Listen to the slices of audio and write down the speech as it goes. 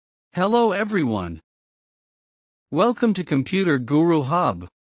Hello everyone. Welcome to ComputerGuruHub.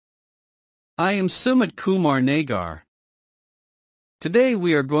 I am Sumit Kumar Nagar. Today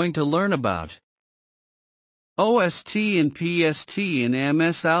we are going to learn about OST and PST in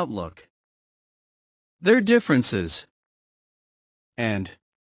MS Outlook, their differences, and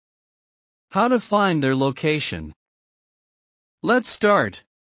how to find their location. Let's start.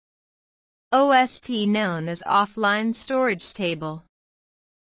 OST, known as Offline Storage Table.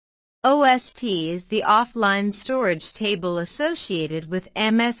 OST is the offline storage table associated with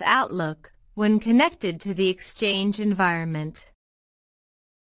MS Outlook when connected to the Exchange environment.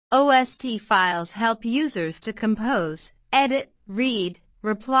 OST files help users to compose, edit, read,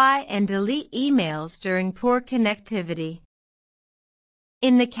 reply, and delete emails during poor connectivity.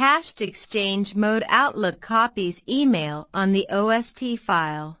 In the cached Exchange mode, Outlook copies email on the OST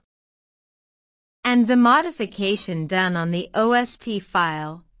file, and the modification done on the OST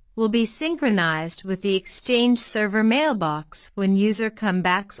file will be synchronized with the Exchange server mailbox when user comes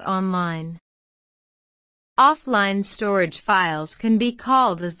back online. Offline storage files can be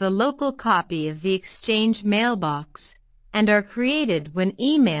called as the local copy of the Exchange mailbox and are created when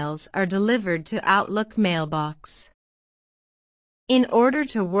emails are delivered to Outlook mailbox. In order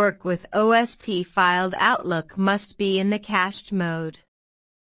to work with OST filed, Outlook must be in the cached mode.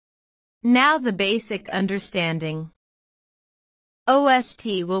 Now the basic understanding. OST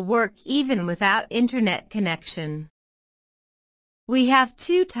will work even without internet connection. We have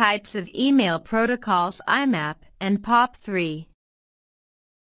two types of email protocols, IMAP and POP3.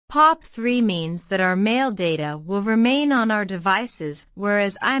 POP3 means that our mail data will remain on our devices,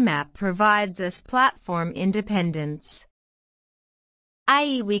 whereas IMAP provides us platform independence,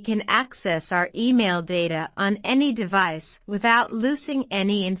 i.e., we can access our email data on any device without losing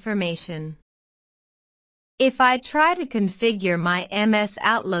any information. If I try to configure my MS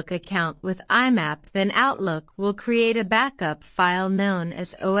Outlook account with IMAP, then Outlook will create a backup file known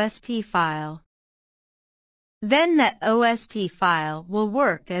as OST File. Then that OST file will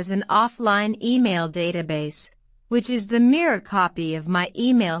work as an offline email database, which is the mirror copy of my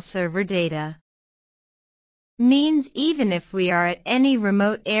email server data. Means even if we are at any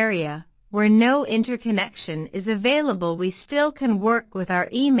remote area where no interconnection is available, we still can work with our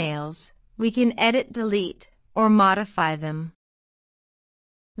emails. We can edit, delete, or modify them.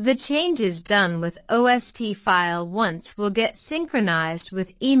 The changes done with OST file once will get synchronized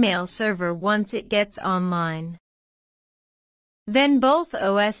with email server once it gets online. Then both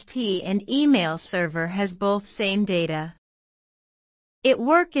OST and email server has both same data. It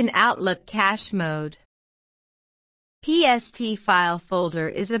work in Outlook cache mode. PST file folder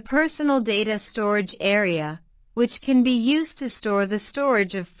is a personal data storage area which can be used to store the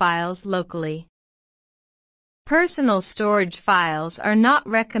storage of files locally. Personal storage files are not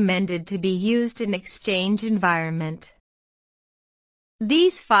recommended to be used in Exchange environment.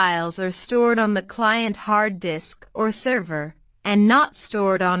 These files are stored on the client hard disk or server and not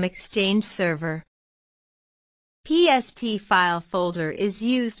stored on Exchange server. PST file folder is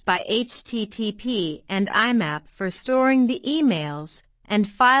used by HTTP and IMAP for storing the emails and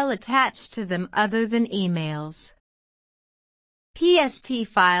file attached to them other than emails. PST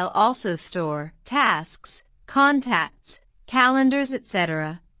file also store tasks, contacts, calendars,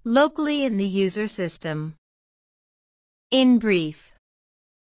 etc. locally in the user system. In brief,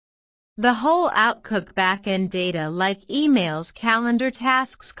 the whole Outlook backend data like emails, calendar,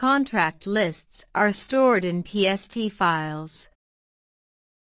 tasks, contract lists are stored in PST files.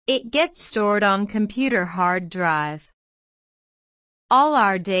 It gets stored on computer hard drive. All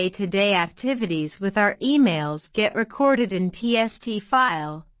our day-to-day activities with our emails get recorded in PST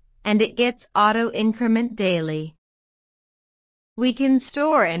file, and it gets auto-increment daily. We can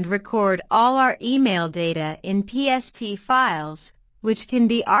store and record all our email data in PST files, which can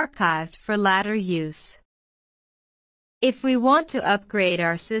be archived for later use. If we want to upgrade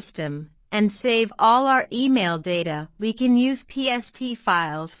our system and save all our email data, we can use PST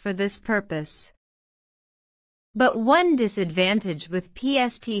files for this purpose. But one disadvantage with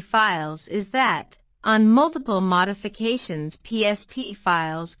PST files is that, on multiple modifications, PST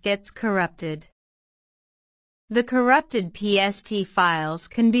files gets corrupted. The corrupted PST files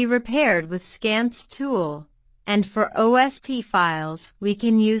can be repaired with Scans tool, and for OST files we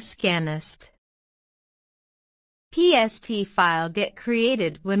can use Scanist. PST file get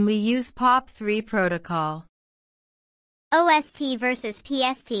created when we use POP3 protocol. OST versus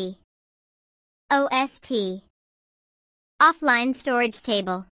PST. OST. Offline storage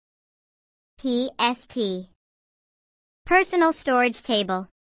table. PST. Personal storage table.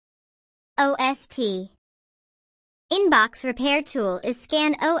 OST. Inbox repair tool is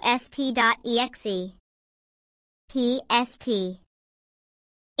scan OST.exe. PST.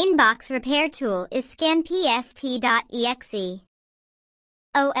 Inbox repair tool is scan PST.exe.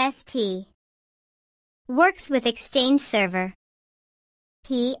 OST. Works with Exchange server.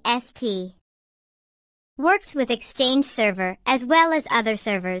 PST. Works with Exchange server as well as other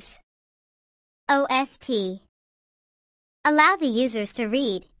servers. OST. Allow the users to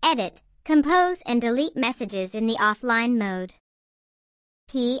read, edit, compose and delete messages in the offline mode.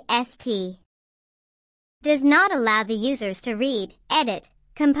 PST. Does not allow the users to read, edit,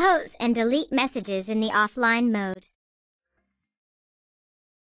 compose and delete messages in the offline mode.